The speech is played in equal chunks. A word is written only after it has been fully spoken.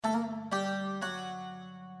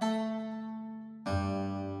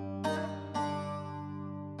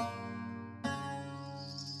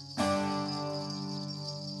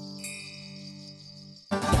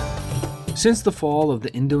Since the fall of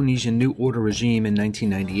the Indonesian New Order regime in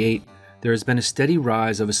 1998, there has been a steady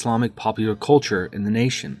rise of Islamic popular culture in the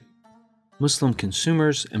nation. Muslim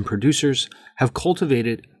consumers and producers have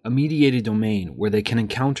cultivated a mediated domain where they can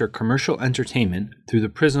encounter commercial entertainment through the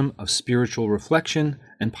prism of spiritual reflection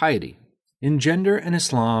and piety. In Gender and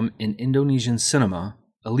Islam in Indonesian Cinema,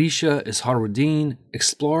 Alicia Isharuddin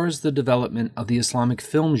explores the development of the Islamic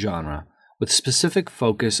film genre with specific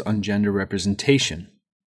focus on gender representation.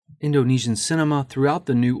 Indonesian cinema throughout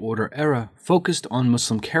the New Order era focused on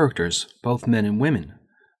Muslim characters, both men and women,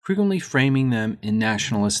 frequently framing them in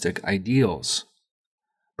nationalistic ideals.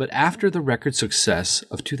 But after the record success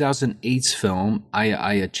of 2008's film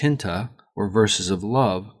Ayat-Ayat Cinta, or Verses of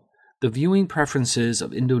Love, the viewing preferences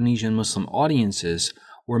of Indonesian Muslim audiences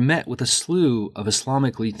were met with a slew of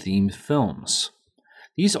Islamically themed films.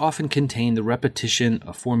 These often contain the repetition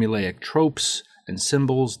of formulaic tropes and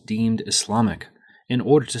symbols deemed Islamic, in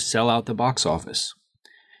order to sell out the box office.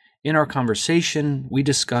 In our conversation, we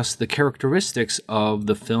discuss the characteristics of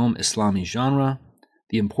the film Islami genre,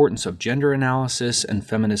 the importance of gender analysis and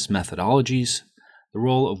feminist methodologies, the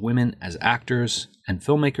role of women as actors and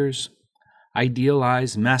filmmakers,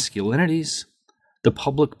 idealized masculinities, the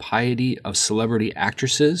public piety of celebrity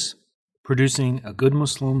actresses, producing a good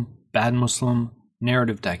Muslim, bad Muslim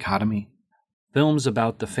narrative dichotomy, films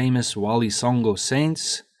about the famous Wali Songo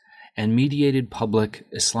saints, and mediated public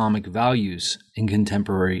Islamic values in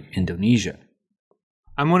contemporary Indonesia.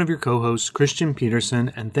 I'm one of your co-hosts, Christian Peterson,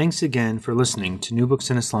 and thanks again for listening to New Books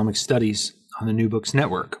in Islamic Studies on the New Books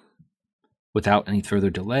Network. Without any further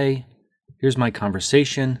delay, here's my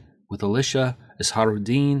conversation with Alicia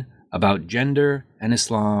Isharuddin about gender and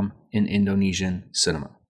Islam in Indonesian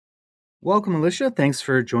cinema. Welcome, Alicia. Thanks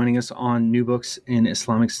for joining us on New Books in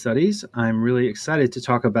Islamic Studies. I'm really excited to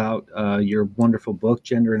talk about your wonderful book,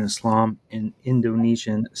 Gender and Islam in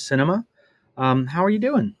Indonesian Cinema. How are you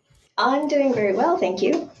doing? I'm doing very well, thank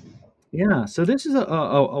you. Yeah, so this is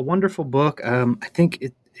a wonderful book. I think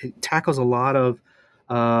it tackles a lot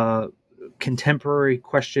of contemporary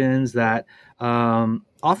questions that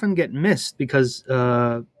often get missed because,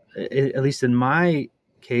 at least in my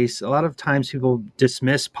case, a lot of times people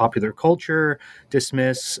dismiss popular culture,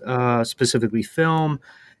 dismiss specifically film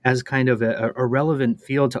as kind of a relevant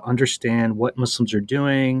field to understand what Muslims are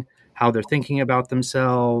doing, how they're thinking about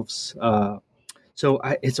themselves. So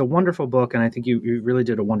it's a wonderful book, and I think you really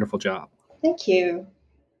did a wonderful job. Thank you.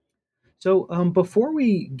 So before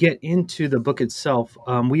we get into the book itself,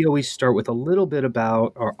 we always start with a little bit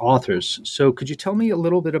about our authors. So could you tell me a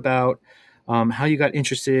little bit about how you got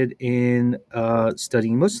interested in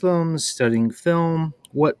studying Muslims, studying film?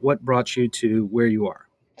 What brought you to where you are?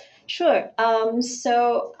 Sure.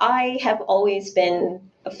 So I have always been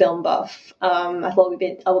a film buff. I've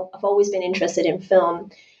always been interested in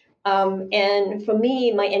film. And for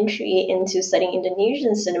me, my entry into studying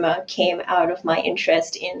Indonesian cinema came out of my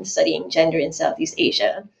interest in studying gender in Southeast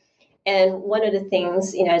Asia. And one of the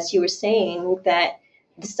things, as you were saying, that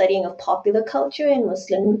the studying of popular culture in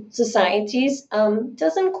Muslim societies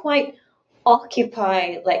doesn't quite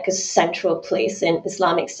occupy like a central place in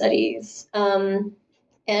Islamic studies. And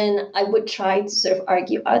I would try to sort of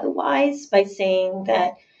argue otherwise by saying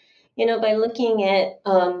that, by looking at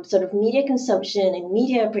sort of media consumption and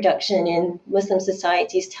media production in Muslim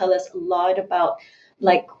societies tell us a lot about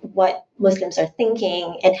like what Muslims are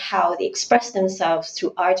thinking and how they express themselves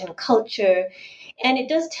through art and culture. And it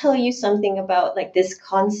does tell you something about like this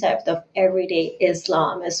concept of everyday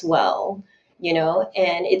Islam as well,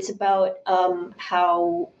 and it's about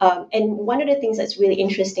how, and one of the things that's really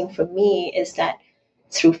interesting for me is that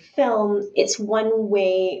through film, it's one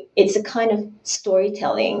way, it's a kind of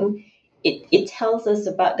storytelling. It tells us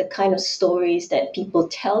about the kind of stories that people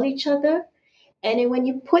tell each other. And then when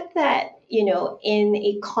you put that, in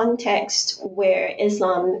a context where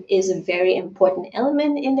Islam is a very important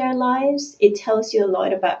element in their lives, it tells you a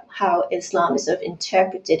lot about how Islam is sort of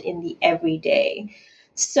interpreted in the everyday.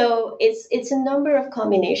 So it's a number of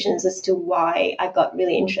combinations as to why I got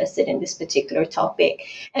really interested in this particular topic.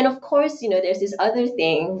 And of course, there's this other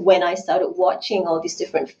thing when I started watching all these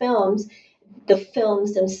different films. The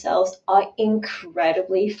films themselves are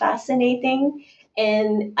incredibly fascinating.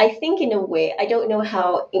 And I think in a way, I don't know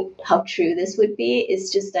how true this would be.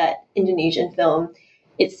 It's just that Indonesian film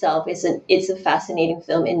itself it's a fascinating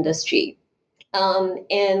film industry.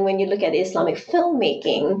 And when you look at Islamic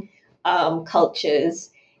filmmaking cultures,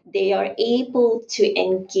 they are able to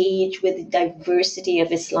engage with the diversity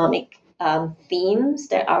of Islamic themes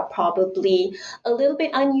that are probably a little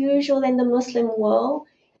bit unusual in the Muslim world.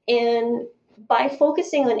 And by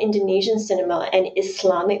focusing on Indonesian cinema and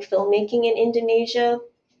Islamic filmmaking in Indonesia,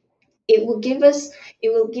 it will give us,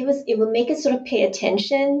 it will make us sort of pay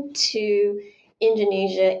attention to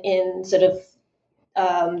Indonesia in sort of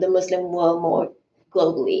the Muslim world more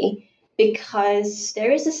globally, because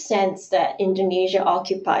there is a sense that Indonesia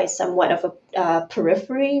occupies somewhat of a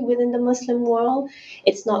periphery within the Muslim world.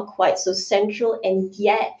 It's not quite so central, and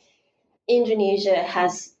yet Indonesia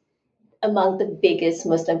has among the biggest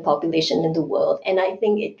Muslim population in the world, and I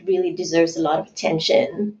think it really deserves a lot of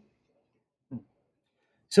attention.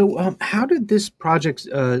 So, how did this project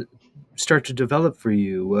start to develop for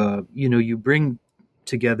you? You bring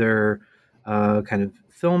together kind of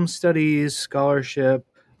film studies, scholarship,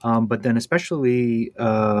 but then especially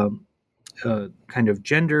kind of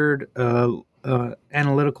gendered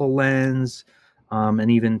analytical lens,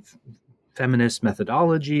 and even feminist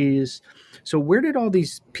methodologies. So, where did all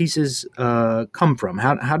these pieces come from?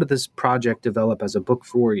 How did this project develop as a book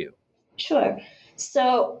for you? Sure.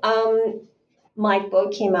 So, my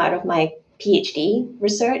book came out of my PhD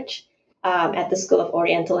research at the School of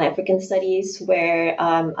Oriental African Studies, where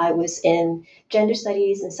I was in gender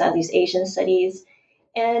studies and Southeast Asian studies.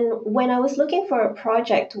 And when I was looking for a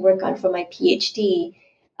project to work on for my PhD,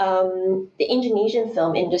 the Indonesian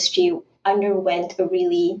film industry underwent a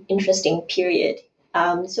really interesting period.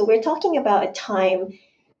 So we're talking about a time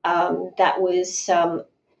that was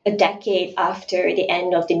a decade after the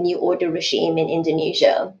end of the New Order regime in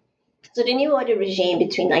Indonesia. So the New Order regime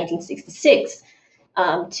between 1966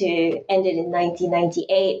 to ended in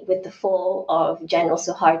 1998 with the fall of General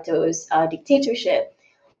Suharto's dictatorship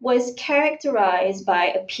was characterized by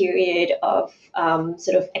a period of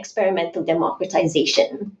sort of experimental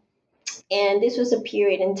democratization. And this was a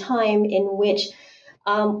period in time in which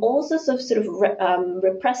all sorts of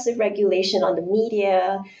repressive regulation on the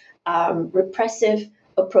media, repressive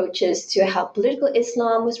approaches to how political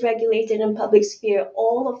Islam was regulated in public sphere,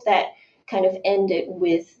 all of that kind of ended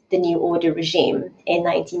with the New Order regime in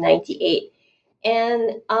 1998.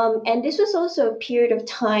 And this was also a period of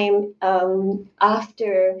time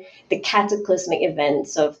after the cataclysmic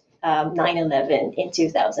events of 9/11 in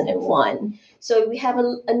 2001. So we have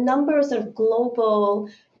a number of sort of global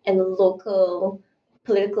and local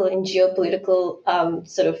political and geopolitical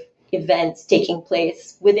sort of events taking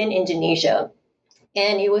place within Indonesia.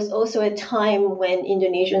 And it was also a time when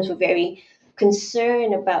Indonesians were very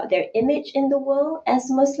concerned about their image in the world as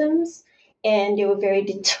Muslims. And they were very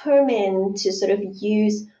determined to sort of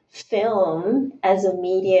use film as a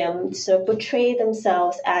medium to sort of portray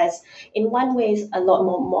themselves as, in one way, a lot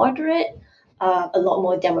more moderate, a lot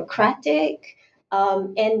more democratic.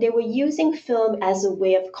 And they were using film as a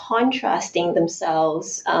way of contrasting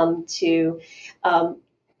themselves to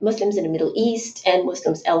Muslims in the Middle East and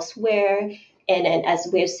Muslims elsewhere. And then as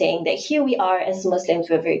we're saying that here we are as Muslims,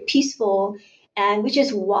 we're very peaceful. And which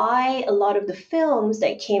is why a lot of the films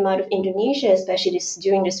that came out of Indonesia, especially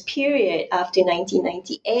during this period after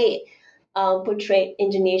 1998, portrayed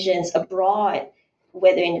Indonesians abroad,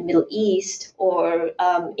 whether in the Middle East or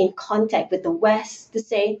in contact with the West, to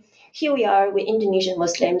say, here we are, we're Indonesian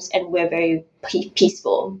Muslims and we're very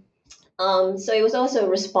peaceful. So it was also a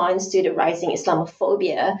response to the rising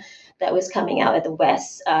Islamophobia that was coming out of the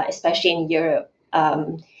West, especially in Europe,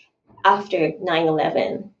 after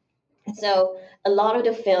 9/11. So a lot of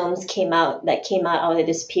the films came out of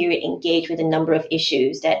this period engaged with a number of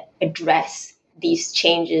issues that address these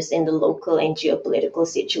changes in the local and geopolitical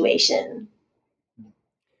situation.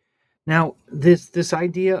 Now, this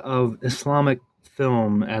idea of Islamic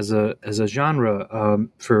film as a genre,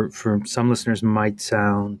 for some listeners might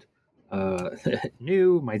sound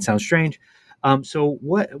new, might sound strange. So,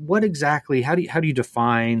 what exactly? How do you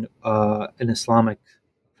define an Islamic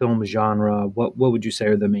film genre? What would you say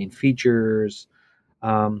are the main features?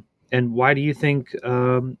 And why do you think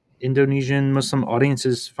Indonesian Muslim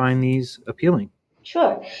audiences find these appealing?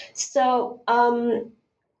 Sure. So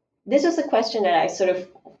this was a question that I sort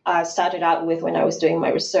of started out with when I was doing my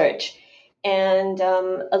research. And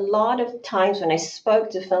a lot of times when I spoke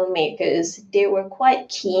to filmmakers, they were quite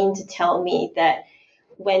keen to tell me that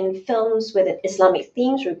when films with Islamic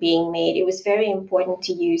themes were being made, it was very important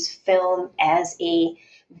to use film as a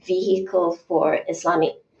vehicle for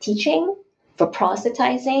Islamic teaching, for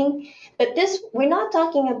proselytizing. But this, we're not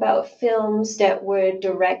talking about films that were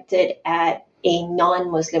directed at a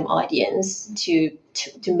non-Muslim audience to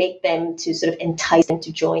make them, to sort of entice them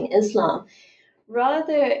to join Islam.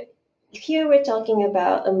 Rather, here we're talking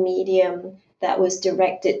about a medium that was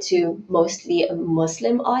directed to mostly a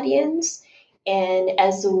Muslim audience, and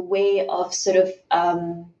as a way of sort of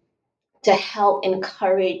to help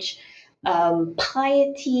encourage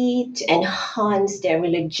piety, to enhance their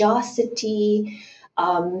religiosity,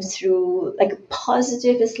 through like a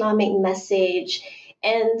positive Islamic message.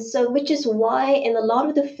 And so, which is why in a lot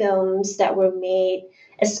of the films that were made,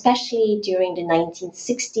 especially during the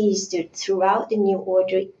 1960s throughout the New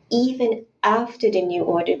Order, even after the New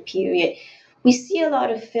Order period, we see a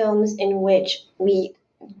lot of films in which we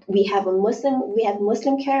have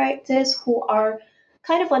Muslim characters who are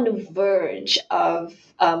kind of on the verge of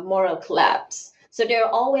moral collapse. So they're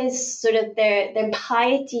always sort of their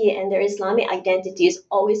piety and their Islamic identity is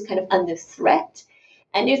always kind of under threat.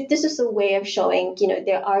 And this is a way of showing,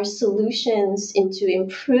 there are solutions into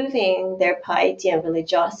improving their piety and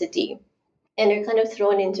religiosity. And they're kind of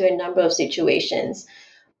thrown into a number of situations.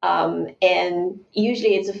 And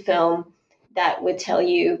usually it's a film that would tell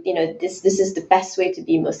you, this is the best way to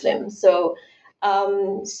be Muslim.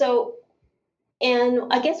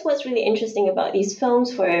 And I guess what's really interesting about these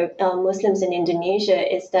films for Muslims in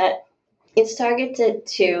Indonesia is that it's targeted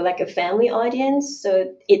to like a family audience.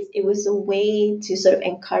 So it was a way to sort of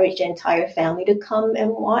encourage the entire family to come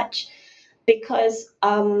and watch. Because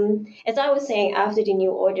as I was saying, after the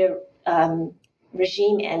New Order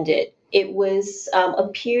regime ended, it was a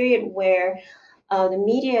period where the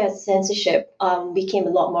media censorship became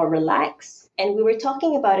a lot more relaxed. And we were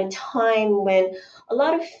talking about a time when a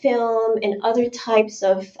lot of film and other types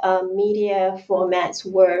of media formats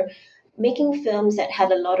were making films that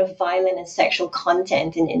had a lot of violent and sexual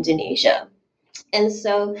content in Indonesia. And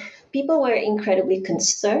so people were incredibly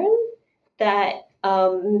concerned that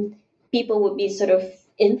people would be sort of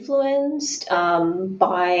influenced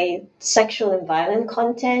by sexual and violent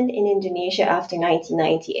content in Indonesia after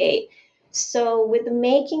 1998. So with the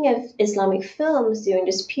making of Islamic films during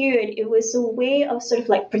this period, it was a way of sort of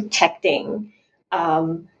like protecting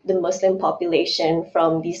the Muslim population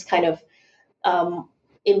from these kind of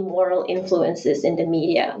immoral influences in the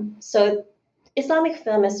media. So Islamic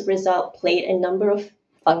film, as a result, played a number of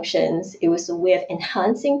functions. It was a way of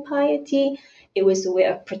enhancing piety. It was a way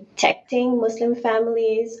of protecting Muslim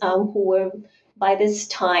families who were, by this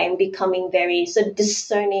time, becoming very sort of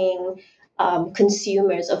discerning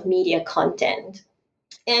consumers of media content.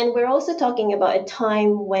 And we're also talking about a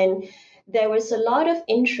time when there was a lot of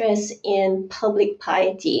interest in public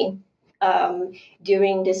piety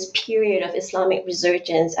during this period of Islamic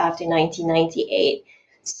resurgence after 1998.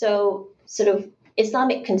 So, sort of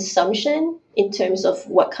Islamic consumption in terms of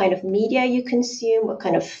what kind of media you consume, what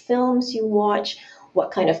kind of films you watch,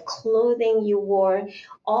 what kind of clothing you wore,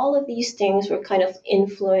 all of these things were kind of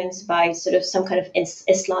influenced by sort of some kind of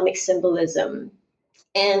Islamic symbolism.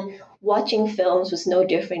 And watching films was no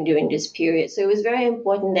different during this period. So it was very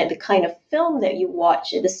important that the kind of film that you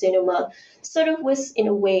watch at the cinema sort of was, in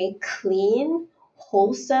a way, clean,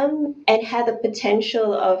 wholesome, and had the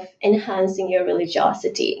potential of enhancing your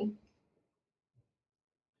religiosity.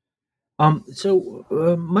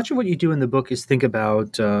 Much of what you do in the book is think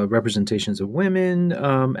about representations of women,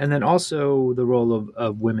 and then also the role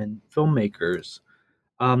of women filmmakers.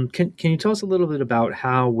 Can you tell us a little bit about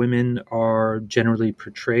how women are generally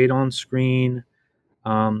portrayed on screen?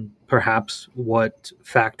 Perhaps what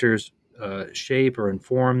factors shape or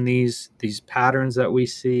inform these patterns that we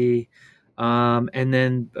see, and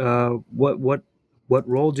then what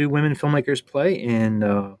role do women filmmakers play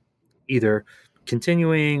in either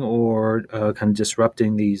continuing or kind of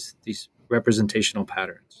disrupting these representational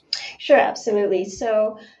patterns? Sure, absolutely.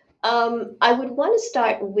 So I would want to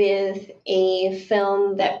start with a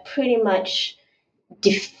film that pretty much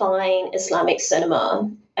defined Islamic cinema.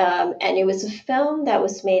 And it was a film that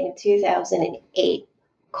was made in 2008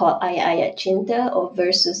 called Ayat Cinta, or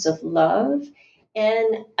Verses of Love.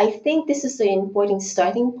 And I think this is an important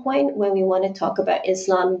starting point when we want to talk about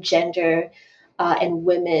Islam, gender, and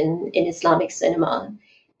women in Islamic cinema.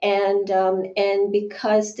 And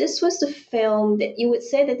because this was the film that you would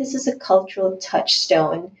say that this is a cultural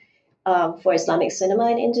touchstone for Islamic cinema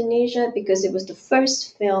in Indonesia, because it was the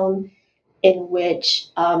first film in which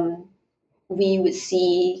we would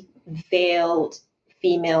see veiled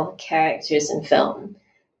female characters in film.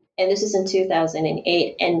 And this is in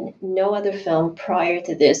 2008, and no other film prior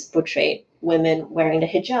to this portrayed women wearing the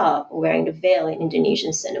hijab or wearing the veil in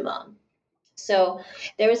Indonesian cinema. So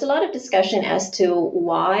there was a lot of discussion as to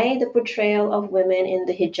why the portrayal of women in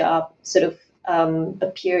the hijab sort of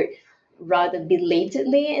appeared rather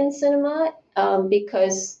belatedly in cinema,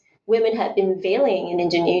 because women had been veiling in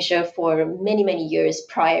Indonesia for many, many years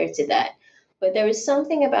prior to that. But there is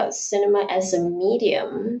something about cinema as a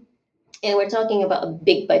medium, and we're talking about a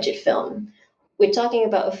big budget film. We're talking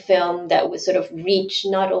about a film that would sort of reach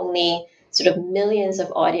not only sort of millions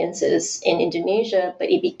of audiences in Indonesia, but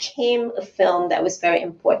it became a film that was very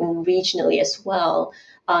important regionally as well,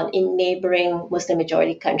 in neighboring Muslim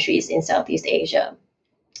majority countries in Southeast Asia.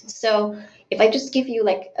 So if I just give you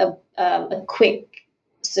like a quick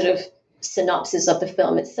sort of synopsis of the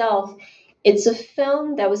film itself, it's a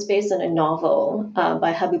film that was based on a novel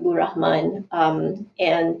by Habibur Rahman,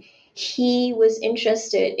 and he was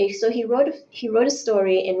interested. So he wrote a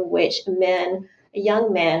story in which a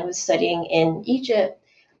young man, was studying in Egypt,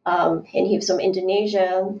 and he was from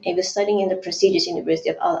Indonesia. He was studying in the prestigious University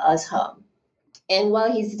of Al Azhar. And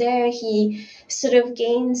while he's there, he sort of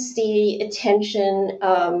gains the attention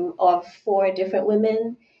of four different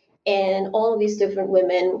women, and all of these different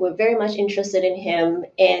women were very much interested in him.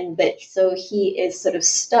 So he is sort of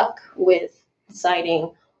stuck with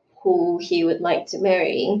deciding who he would like to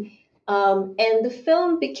marry. And the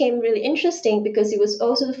film became really interesting because it was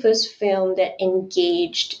also the first film that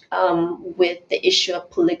engaged with the issue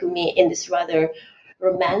of polygamy in this rather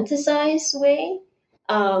romanticized way.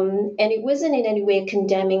 And it wasn't in any way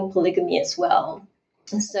condemning polygamy as well.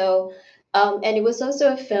 So, and it was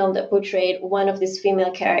also a film that portrayed one of these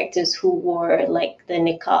female characters who wore like the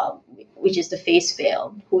niqab, which is the face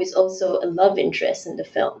veil, who is also a love interest in the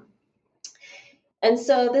film. And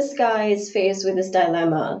so this guy is faced with this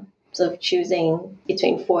dilemma, sort of choosing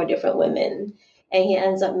between four different women. And he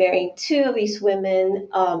ends up marrying two of these women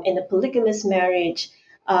in a polygamous marriage.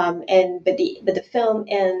 But the film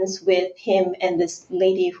ends with him and this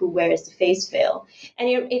lady who wears the face veil, and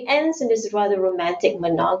it ends in this rather romantic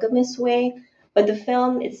monogamous way. But the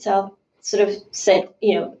film itself sort of said,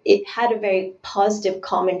 it had a very positive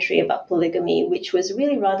commentary about polygamy, which was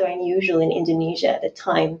really rather unusual in Indonesia at the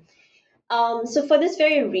time. So for this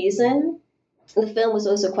very reason, the film was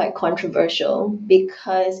also quite controversial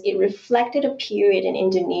because it reflected a period in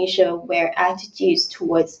Indonesia where attitudes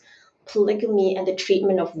towards polygamy and the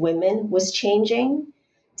treatment of women was changing.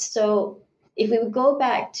 So if we would go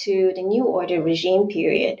back to the New Order regime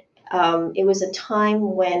period, it was a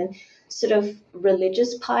time when sort of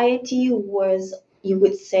religious piety was, you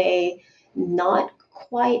would say, not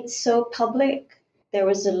quite so public. There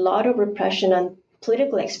was a lot of repression on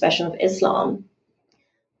political expression of Islam.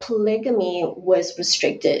 Polygamy was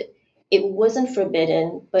restricted. It wasn't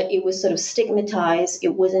forbidden, but it was sort of stigmatized.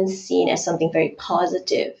 It wasn't seen as something very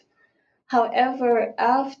positive. However,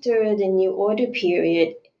 after the New Order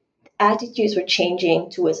period, attitudes were changing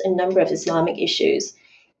towards a number of Islamic issues.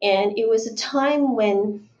 And it was a time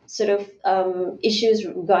when sort of issues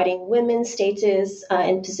regarding women's status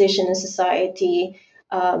and position in society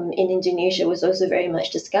in Indonesia was also very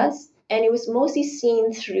much discussed. And it was mostly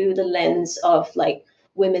seen through the lens of like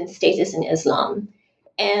women's status in Islam.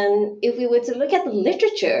 And if we were to look at the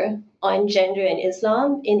literature on gender and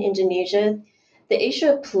Islam in Indonesia, the issue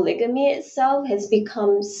of polygamy itself has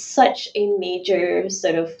become such a major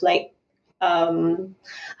sort of like,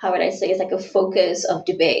 how would I say, it's like a focus of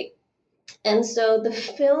debate. And so the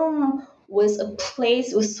film was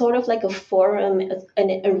sort of like a forum,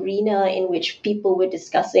 an arena in which people were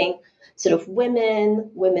discussing sort of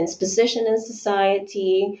women's position in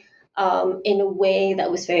society in a way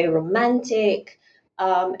that was very romantic.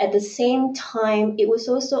 At the same time, it was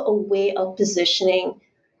also a way of positioning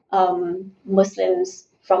Muslims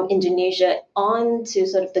from Indonesia onto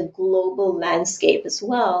sort of the global landscape as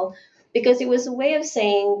well, because it was a way of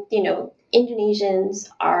saying, Indonesians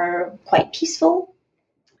are quite peaceful.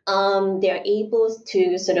 They're able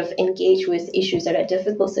to sort of engage with issues that are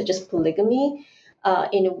difficult, such as polygamy,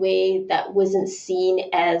 in a way that wasn't seen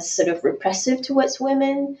as sort of repressive towards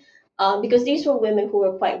women, because these were women who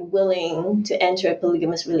were quite willing to enter a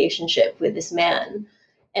polygamous relationship with this man.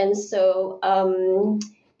 And so,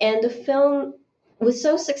 and the film was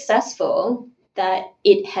so successful that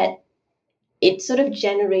it sort of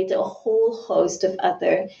generated a whole host of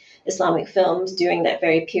other Islamic films during that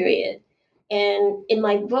very period. And in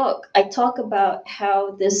my book, I talk about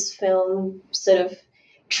how this film sort of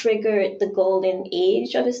triggered the golden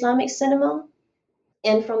age of Islamic cinema.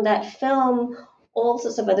 And from that film, all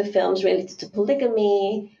sorts of other films related to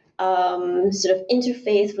polygamy, sort of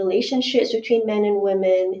interfaith relationships between men and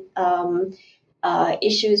women,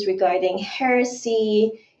 issues regarding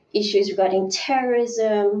heresy, issues regarding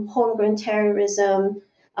terrorism, homegrown terrorism,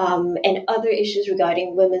 and other issues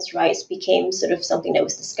regarding women's rights became sort of something that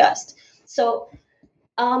was discussed. So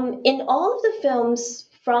in all of the films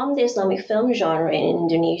from the Islamic film genre in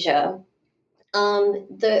Indonesia,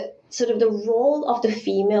 the sort of the role of the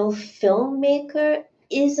female filmmaker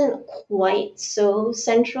isn't quite so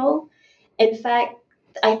central. In fact,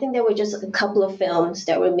 I think there were just a couple of films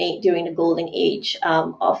that were made during the golden age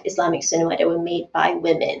of Islamic cinema that were made by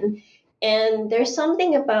women. And there's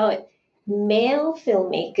something about male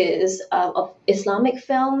filmmakers of Islamic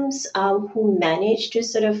films who managed to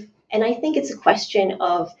sort of, and I think it's a question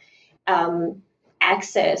of um,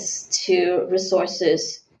 access to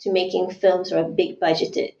resources to making films or big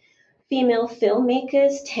budgeted. Female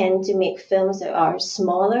filmmakers tend to make films that are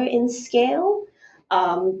smaller in scale.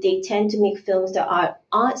 They tend to make films that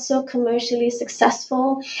aren't so commercially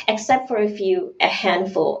successful, except for a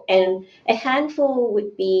handful. And a handful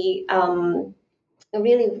would be a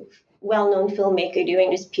really well-known filmmaker during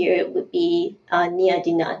this period would be Nia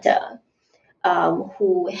Dinata,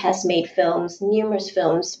 who has made numerous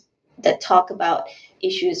films that talk about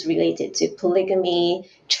issues related to polygamy,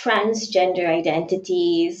 transgender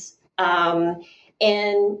identities,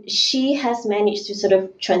 and she has managed to sort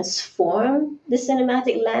of transform the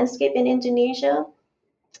cinematic landscape in Indonesia.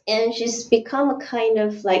 And she's become a kind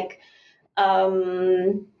of like a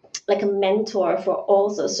mentor for all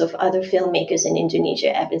sorts of other filmmakers in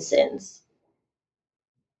Indonesia ever since.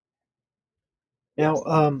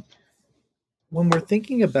 Now, when we're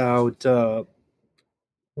thinking about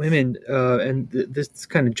women, this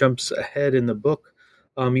kind of jumps ahead in the book,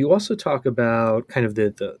 you also talk about kind of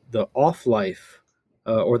the off life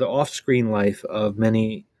or the off screen life of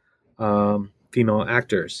many female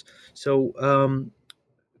actors. So,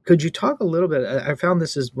 could you talk a little bit? I found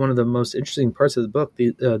this is one of the most interesting parts of the book.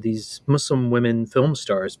 These Muslim women film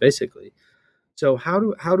stars, basically. So, how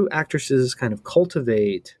do actresses kind of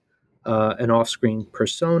cultivate an off-screen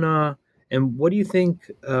persona, and what do you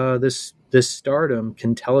think this stardom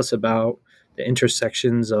can tell us about the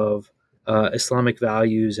intersections of Islamic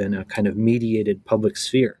values and a kind of mediated public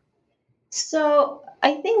sphere? So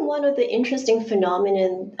I think one of the interesting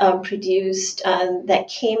phenomenon produced that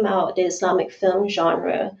came out the Islamic film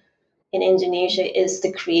genre in Indonesia is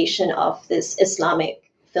the creation of this Islamic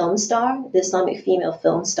film star, the Islamic female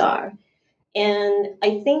film star. And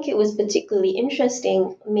I think it was particularly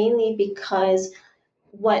interesting mainly because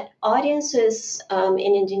what audiences in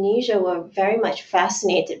Indonesia were very much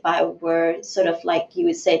fascinated by were sort of like you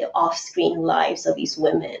would say the off screen lives of these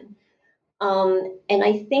women. And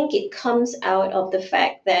I think it comes out of the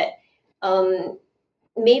fact that um,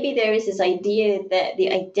 maybe there is this idea that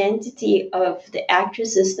the identity of the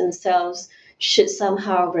actresses themselves should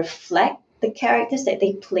somehow reflect the characters that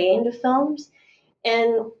they play in the films.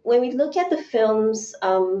 And when we look at the films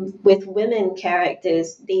with women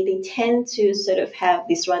characters, they tend to sort of have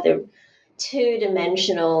this rather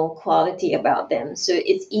two-dimensional quality about them. So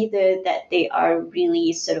it's either that they are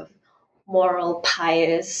really sort of moral,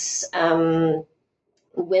 pious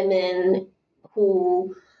women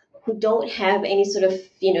who don't have any sort of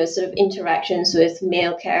sort of interactions with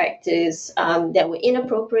male characters that were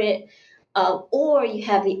inappropriate, or you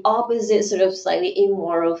have the opposite sort of slightly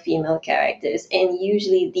immoral female characters, and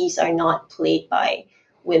usually these are not played by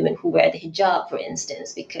women who wear the hijab, for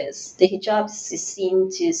instance, because the hijab seem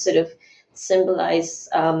to sort of symbolize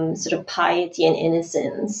sort of piety and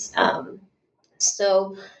innocence.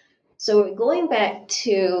 So so going back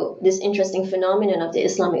to this interesting phenomenon of the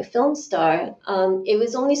Islamic film star, it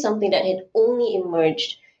was only something that had only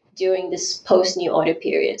emerged during this post-New Order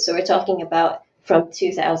period. So we're talking about from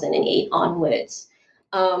 2008 onwards.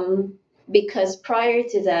 Because prior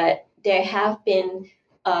to that, there have been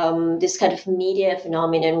this kind of media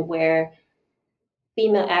phenomenon where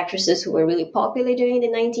female actresses who were really popular during the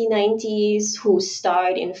 1990s, who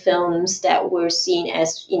starred in films that were seen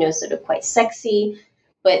as, sort of quite sexy,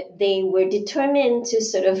 but they were determined to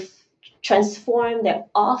sort of transform their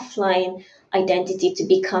offline identity to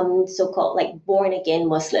become so-called like born again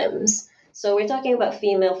Muslims. So we're talking about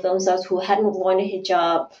female film stars who hadn't worn a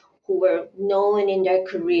hijab, who were known in their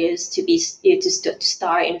careers to be to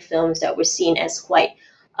star in films that were seen as quite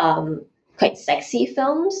sexy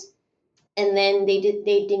films, and then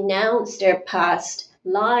they denounced their past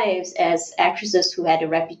lives as actresses who had a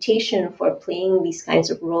reputation for playing these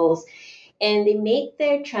kinds of roles, and they make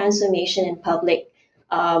their transformation in public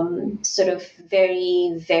sort of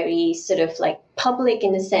very, very sort of like public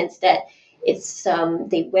in the sense that it's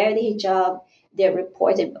they wear the hijab, they're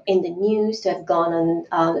reported in the news to have gone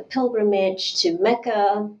on a pilgrimage to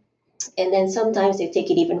Mecca, and then sometimes they take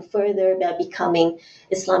it even further by becoming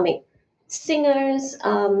Islamic singers.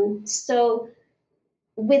 So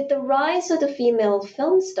with the rise of the female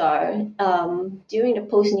film star during the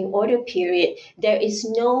post New Order period, there is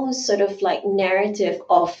no sort of like narrative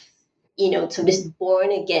of, to this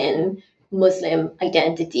born again Muslim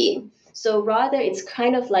identity. So rather, it's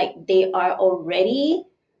kind of like they are already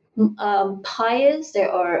pious, they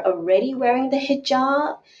are already wearing the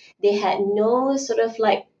hijab, they had no sort of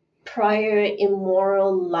like prior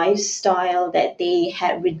immoral lifestyle that they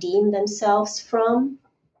had redeemed themselves from.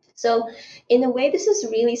 So in a way, this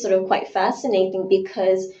is really sort of quite fascinating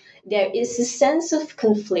because there is a sense of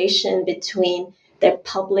conflation between their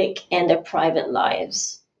public and their private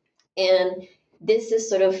lives. And this is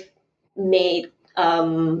sort of made,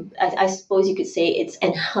 I suppose you could say it's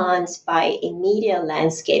enhanced by a media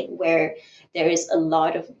landscape where there is a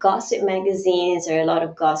lot of gossip magazines or a lot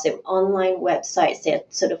of gossip online websites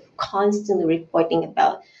that sort of constantly reporting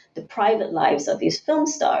about the private lives of these film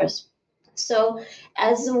stars. So,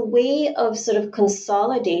 as a way of sort of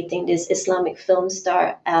consolidating this Islamic film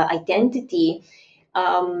star identity,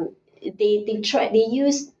 they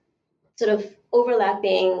use sort of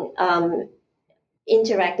overlapping,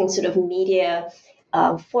 interacting sort of media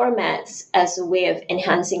formats as a way of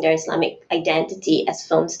enhancing their Islamic identity as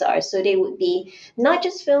film stars. So they would be not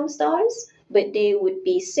just film stars, but they would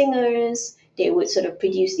be singers. They would sort of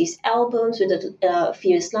produce these albums with a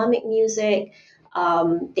few Islamic music.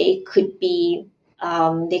 They could be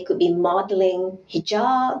modeling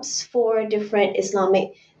hijabs for different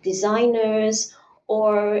Islamic designers,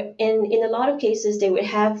 or in a lot of cases they would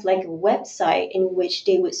have like a website in which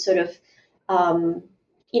they would sort of um,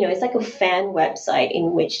 it's like a fan website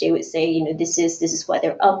in which they would say, this is what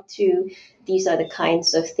they're up to. These are the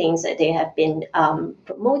kinds of things that they have been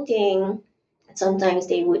promoting. Sometimes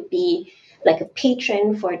they would be like a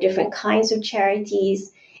patron for different kinds of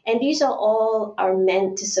charities. And these are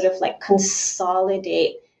meant to sort of like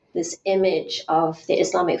consolidate this image of the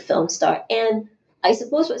Islamic film star. And I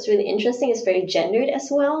suppose what's really interesting is very gendered as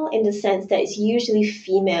well, in the sense that it's usually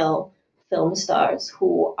female film stars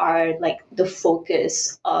who are like the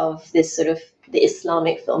focus of this sort of the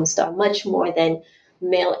Islamic film star, much more than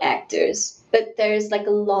male actors. But there's like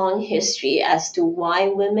a long history as to why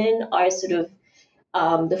women are sort of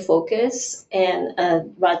the focus and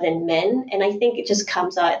rather than men. And I think it just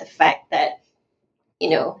comes out of the fact that,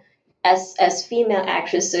 you know, as female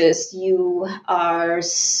actresses, you are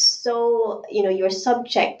so, you're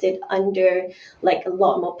subjected under like a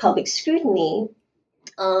lot more public scrutiny,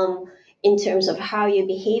 um, in terms of how you're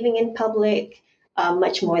behaving in public,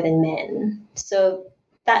 much more than men. So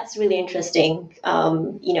that's really interesting,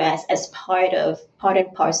 as part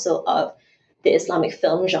and parcel of the Islamic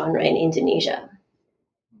film genre in Indonesia.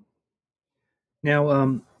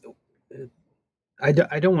 Now, I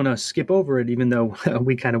don't want to skip over it, even though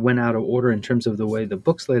we kind of went out of order in terms of the way the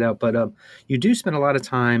book's laid out. But you do spend a lot of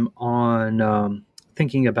time on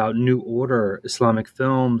thinking about New Order Islamic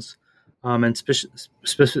films, and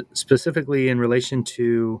specifically in relation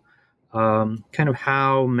to kind of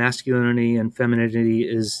how masculinity and femininity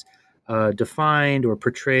is defined or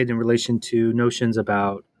portrayed in relation to notions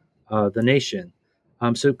about the nation.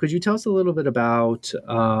 So, could you tell us a little bit about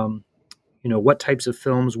what types of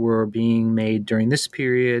films were being made during this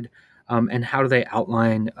period, and how do they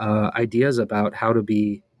outline ideas about how to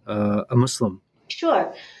be a Muslim?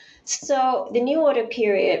 Sure. So the New Order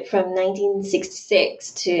period from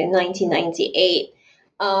 1966 to 1998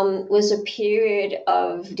 was a period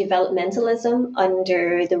of developmentalism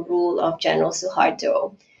under the rule of General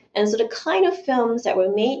Suharto. And so the kind of films that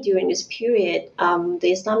were made during this period,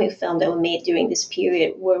 the Islamic film that were made during this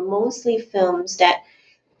period, were mostly films that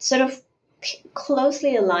sort of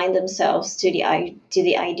closely aligned themselves to the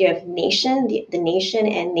idea of nation, the nation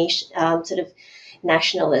and nation, sort of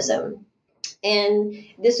nationalism. And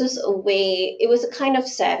this was it was a kind of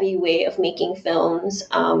savvy way of making films,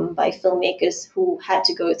 by filmmakers who had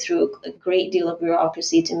to go through a great deal of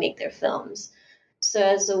bureaucracy to make their films. So,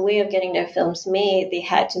 as a way of getting their films made, they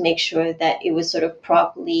had to make sure that it was sort of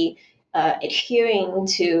properly adhering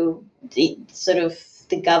to the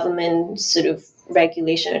government sort of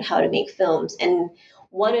regulation on how to make films. And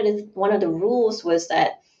one of the rules was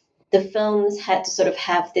that the films had to sort of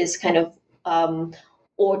have this kind of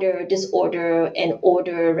order, disorder, and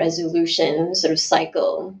order resolution sort of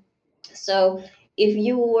cycle. So if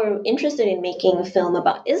you were interested in making a film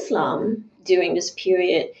about Islam during this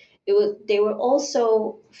period,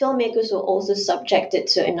 filmmakers were also subjected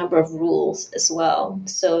to a number of rules as well.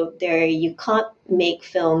 So there, you can't make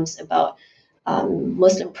films about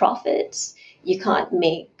Muslim prophets. You can't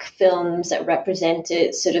make films that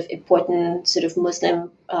represented sort of important sort of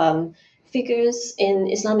Muslim figures in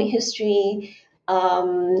Islamic history.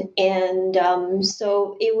 So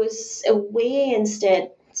it was a way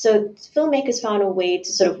instead. So filmmakers found a way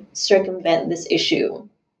to sort of circumvent this issue.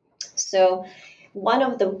 So one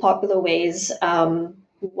of the popular ways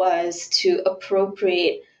was to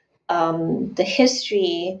appropriate the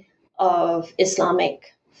history of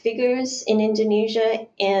Islamic figures in Indonesia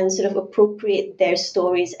and sort of appropriate their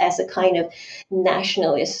stories as a kind of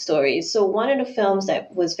nationalist story. So one of the films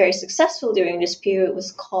that was very successful during this period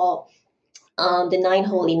was called The Nine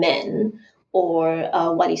Holy Men, or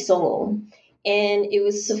Wali Songo. And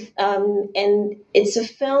it's a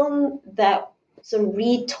film that sort of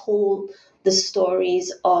retold the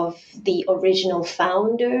stories of the original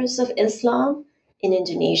founders of Islam in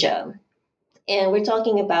Indonesia. And we're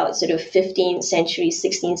talking about sort of 15th century,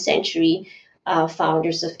 16th century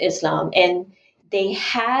founders of Islam. And they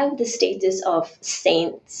have the status of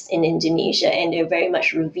saints in Indonesia, and they're very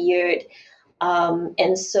much revered.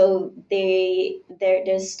 And so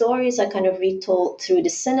their stories are kind of retold through the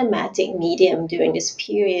cinematic medium during this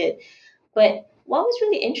period. But what was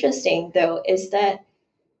really interesting, though, is that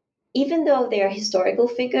even though they are historical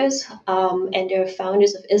figures, and they're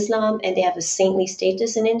founders of Islam and they have a saintly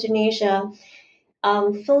status in Indonesia,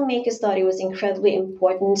 filmmakers thought it was incredibly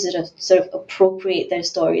important to sort of appropriate their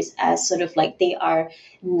stories as sort of like they are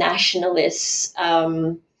nationalist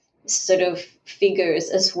sort of figures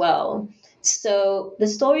as well. So the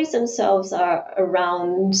stories themselves are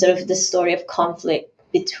around sort of the story of conflict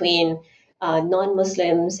between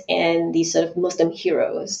non-Muslims and these sort of Muslim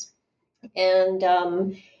heroes. And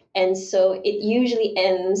and so it usually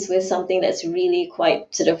ends with something that's really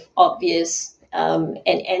quite sort of obvious, and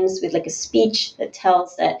ends with like a speech that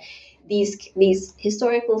tells that these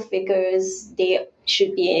historical figures, they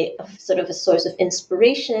should be a sort of a source of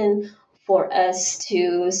inspiration for us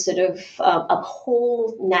to sort of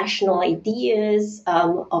uphold national ideas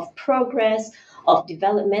of progress, of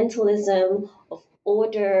developmentalism, of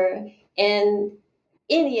order. And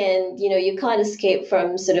in the end, you can't escape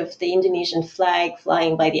from sort of the Indonesian flag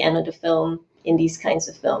flying by the end of the film in these kinds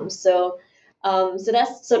of films. So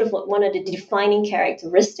that's sort of one of the defining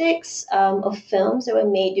characteristics of films that were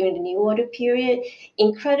made during the New Order period.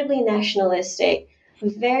 Incredibly nationalistic,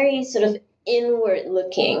 very sort of inward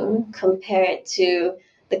looking compared to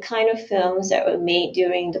the kind of films that were made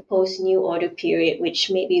during the post-New Order period, which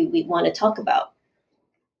maybe we want to talk about.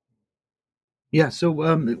 Yeah. So,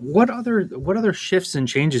 what other shifts and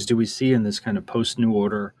changes do we see in this kind of post New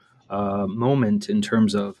Order moment in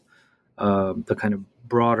terms of the kind of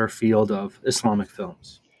broader field of Islamic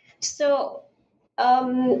films? So,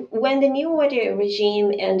 when the New Order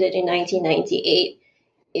regime ended in 1998,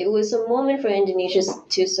 it was a moment for Indonesia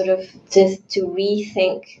to sort of to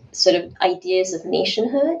rethink sort of ideas of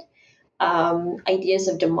nationhood, ideas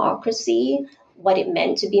of democracy, what it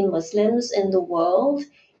meant to be Muslims in the world.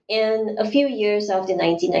 And a few years after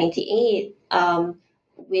 1998,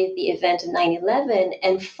 with the event of 9/11,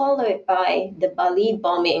 and followed by the Bali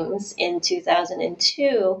bombings in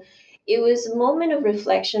 2002, it was a moment of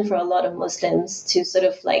reflection for a lot of Muslims to sort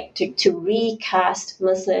of like to recast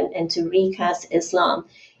Muslim and to recast Islam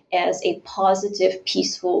as a positive,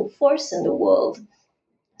 peaceful force in the world.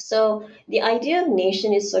 So the idea of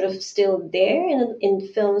nation is sort of still there in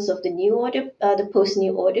films of the New Order, the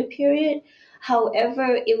post-New Order period.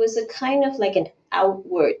 However, it was a kind of like an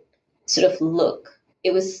outward sort of look.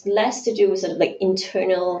 It was less to do with sort of like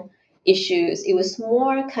internal issues. It was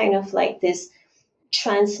more kind of like this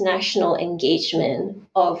transnational engagement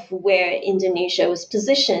of where Indonesia was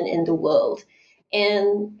positioned in the world.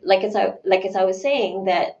 And as I was saying,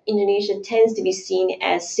 that Indonesia tends to be seen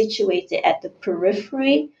as situated at the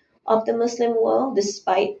periphery of the Muslim world,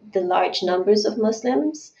 despite the large numbers of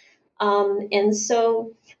Muslims. And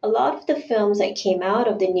so a lot of the films that came out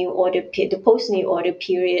of the New Order, the post-New Order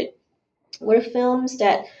period, were films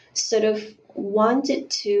that sort of wanted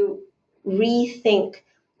to rethink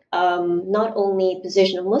not only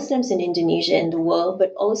position of Muslims in Indonesia and the world,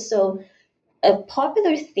 but also a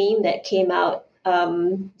popular theme that came out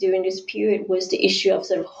during this period was the issue of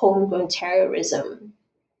sort of homegrown terrorism.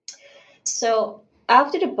 So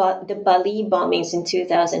after the Bali bombings in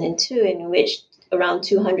 2002, in which around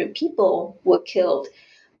 200 people were killed,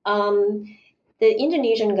 the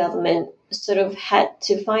Indonesian government sort of had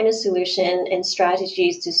to find a solution and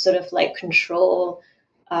strategies to sort of like control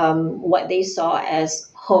what they saw as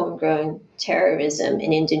homegrown terrorism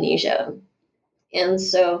in Indonesia. And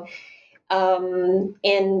so,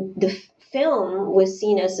 and the film was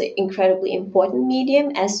seen as an incredibly important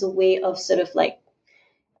medium as a way of sort of like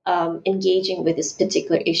engaging with this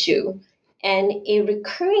particular issue. And a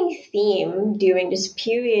recurring theme during this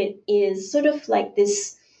period is sort of like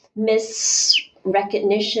this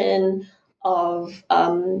misrecognition of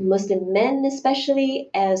Muslim men, especially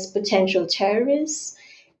as potential terrorists.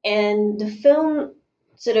 And the film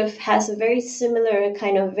sort of has a very similar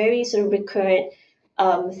kind of very sort of recurrent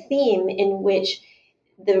theme in which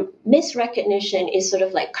the misrecognition is sort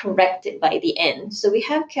of like corrected by the end. So we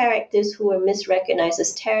have characters who are misrecognized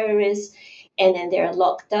as terrorists, and then they're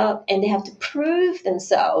locked up and they have to prove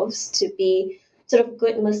themselves to be sort of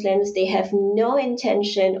good Muslims. They have no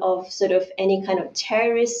intention of sort of any kind of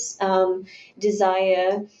terrorist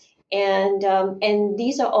desire, and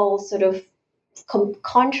these are all sort of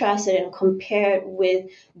contrasted and compared with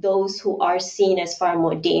those who are seen as far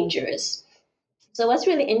more dangerous. So what's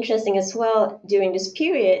really interesting as well during this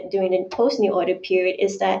period, during the post-New Order period,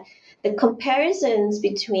 is that the comparisons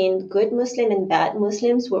between good Muslim and bad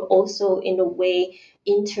Muslims were also in a way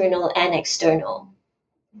internal and external.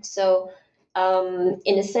 So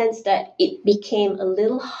in a sense that it became a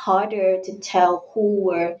little harder to tell who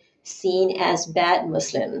were seen as bad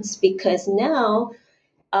Muslims, because now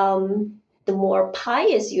the more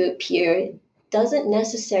pious you appear doesn't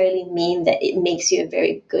necessarily mean that it makes you a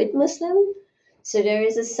very good Muslim. So there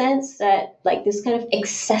is a sense that like this kind of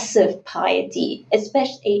excessive piety,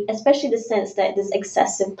 especially the sense that this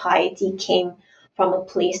excessive piety came from a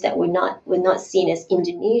place that we're not seen as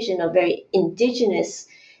Indonesian or very indigenous.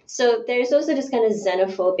 So there's also this kind of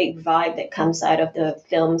xenophobic vibe that comes out of the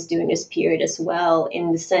films during this period as well,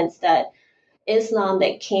 in the sense that Islam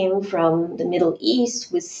that came from the Middle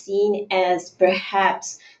East was seen as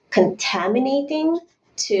perhaps contaminating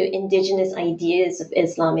to indigenous ideas of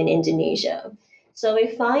Islam in Indonesia. So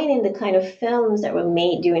we find in the kind of films that were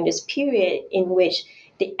made during this period in which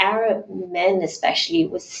the Arab men especially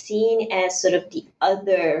was seen as sort of the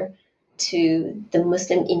other to the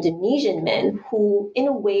Muslim Indonesian men, who in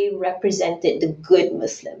a way represented the good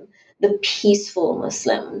Muslim, the peaceful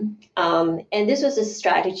Muslim. And this was a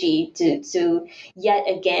strategy to yet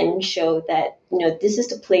again show that, this is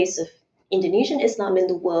the place of Indonesian Islam in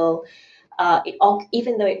the world.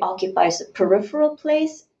 Even though it occupies a peripheral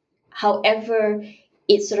place, however,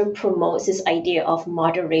 it sort of promotes this idea of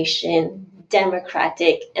moderation,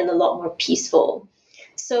 democratic, and a lot more peaceful.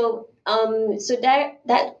 So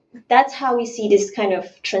that's how we see this kind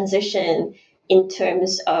of transition in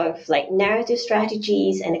terms of like narrative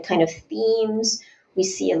strategies and the kind of themes. We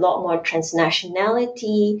see a lot more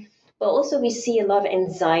transnationality, but also we see a lot of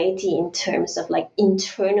anxiety in terms of like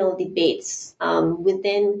internal debates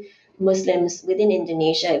within Muslims within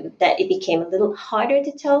Indonesia, that it became a little harder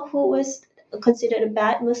to tell who was considered a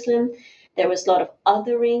bad Muslim. There was a lot of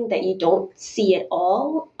othering that you don't see at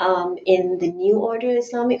all in the New Order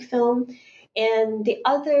Islamic film. And the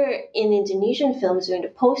other in Indonesian films during the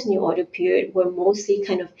post-New Order period were mostly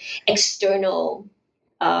kind of external,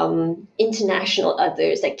 international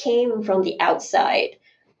others that came from the outside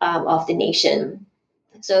of the nation.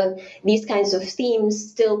 So these kinds of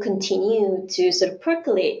themes still continue to sort of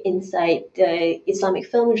percolate inside the Islamic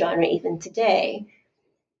film genre even today.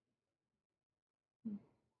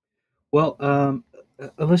 Well,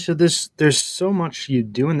 Alicia, there's so much you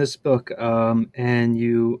do in this book, and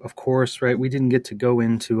you, of course, right? We didn't get to go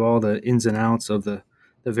into all the ins and outs of the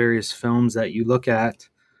various films that you look at.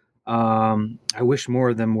 I wish more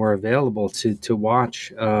of them were available to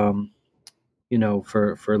watch.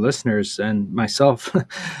 For listeners and myself.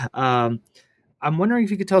 I'm wondering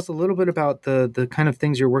if you could tell us a little bit about the kind of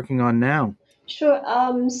things you're working on now. Sure.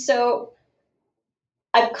 So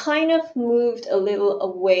I've kind of moved a little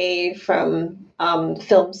away from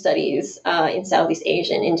film studies in Southeast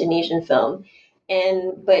Asian, Indonesian film,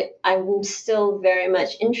 but I'm still very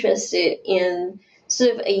much interested in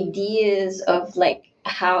sort of ideas of like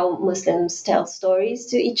how Muslims tell stories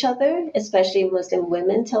to each other, especially Muslim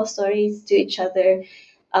women tell stories to each other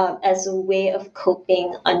as a way of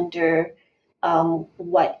coping under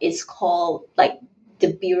what is called like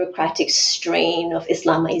the bureaucratic strain of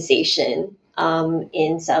Islamization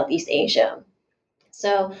in Southeast Asia.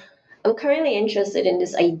 So I'm currently interested in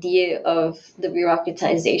this idea of the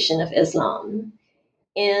bureaucratization of Islam.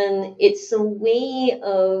 And it's a way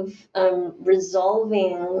of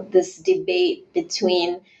resolving this debate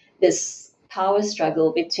between this power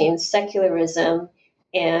struggle between secularism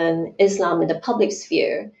and Islam in the public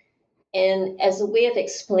sphere. And as a way of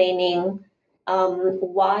explaining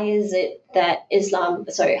why is it that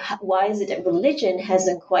religion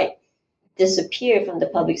hasn't quite disappeared from the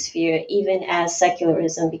public sphere, even as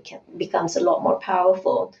secularism becomes a lot more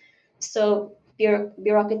powerful. So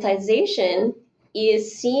bureaucratization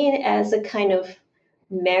is seen as a kind of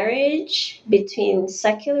marriage between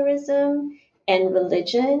secularism and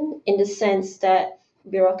religion, in the sense that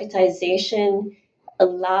bureaucratization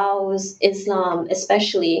allows Islam,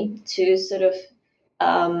 especially, to sort of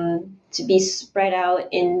to be spread out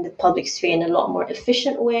in the public sphere in a lot more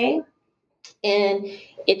efficient way. And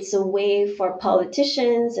it's a way for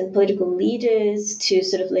politicians and political leaders to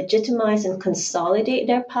sort of legitimize and consolidate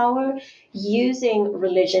their power using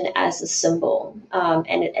religion as a symbol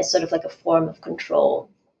and as sort of like a form of control.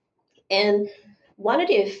 And one of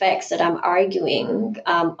the effects that I'm arguing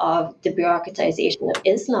of the bureaucratization of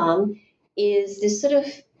Islam is this sort of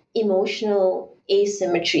emotional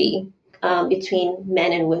asymmetry between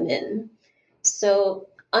men and women. So,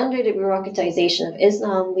 under the bureaucratization of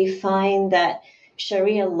Islam, we find that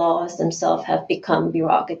Sharia laws themselves have become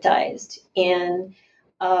bureaucratized, and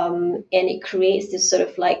it creates this sort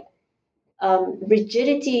of like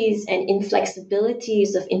rigidities and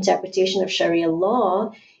inflexibilities of interpretation of Sharia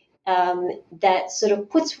law that sort of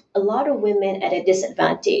puts a lot of women at a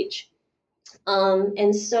disadvantage.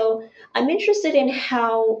 And so I'm interested in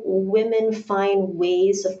how women find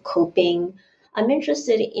ways of coping. I'm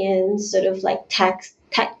interested in sort of like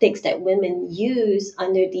tactics that women use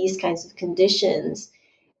under these kinds of conditions.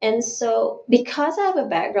 And so, because I have a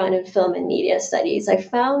background in film and media studies, I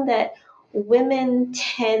found that women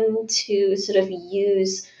tend to sort of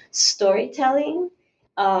use storytelling.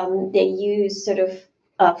 They use sort of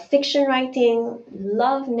fiction writing,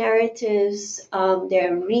 love narratives.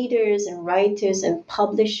 They're readers and writers and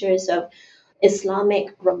publishers of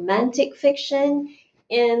Islamic romantic fiction.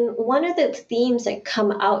 And one of the themes that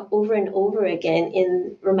come out over and over again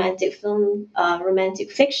in romantic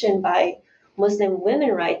fiction by Muslim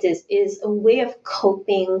women writers is a way of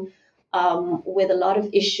coping with a lot of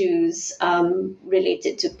issues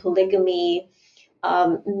related to polygamy,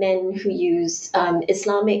 men who use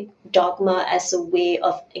Islamic dogma as a way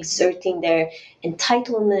of exerting their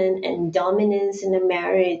entitlement and dominance in a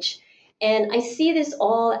marriage. And I see this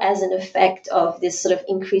all as an effect of this sort of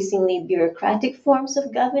increasingly bureaucratic forms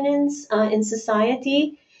of governance in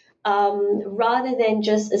society, rather than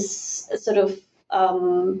just a sort of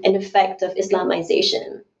an effect of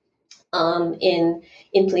Islamization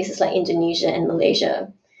in places like Indonesia and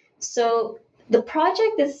Malaysia. So the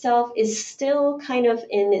project itself is still kind of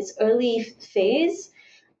in its early phase,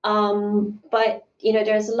 but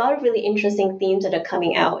there's a lot of really interesting themes that are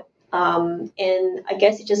coming out, and I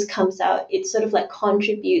guess it just comes out. It sort of like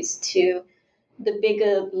contributes to the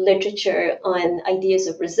bigger literature on ideas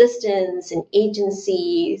of resistance and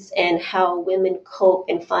agencies and how women cope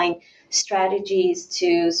and find strategies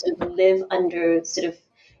to sort of live under sort of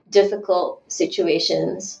difficult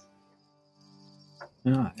situations.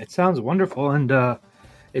 Yeah, it sounds wonderful, and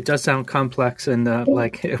it does sound complex, and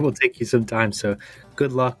like it will take you some time. So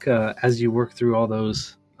good luck as you work through all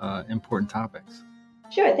those important topics.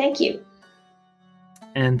 Sure, thank you.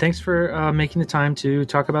 And thanks for making the time to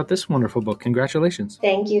talk about this wonderful book. Congratulations.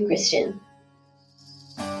 Thank you, Christian.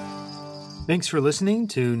 Thanks for listening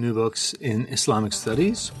to New Books in Islamic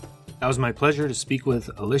Studies. That was my pleasure to speak with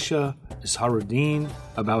Alicia Isharuddin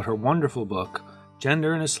about her wonderful book,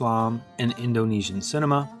 Gender in Islam and Indonesian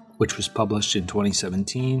Cinema, which was published in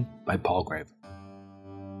 2017 by Palgrave.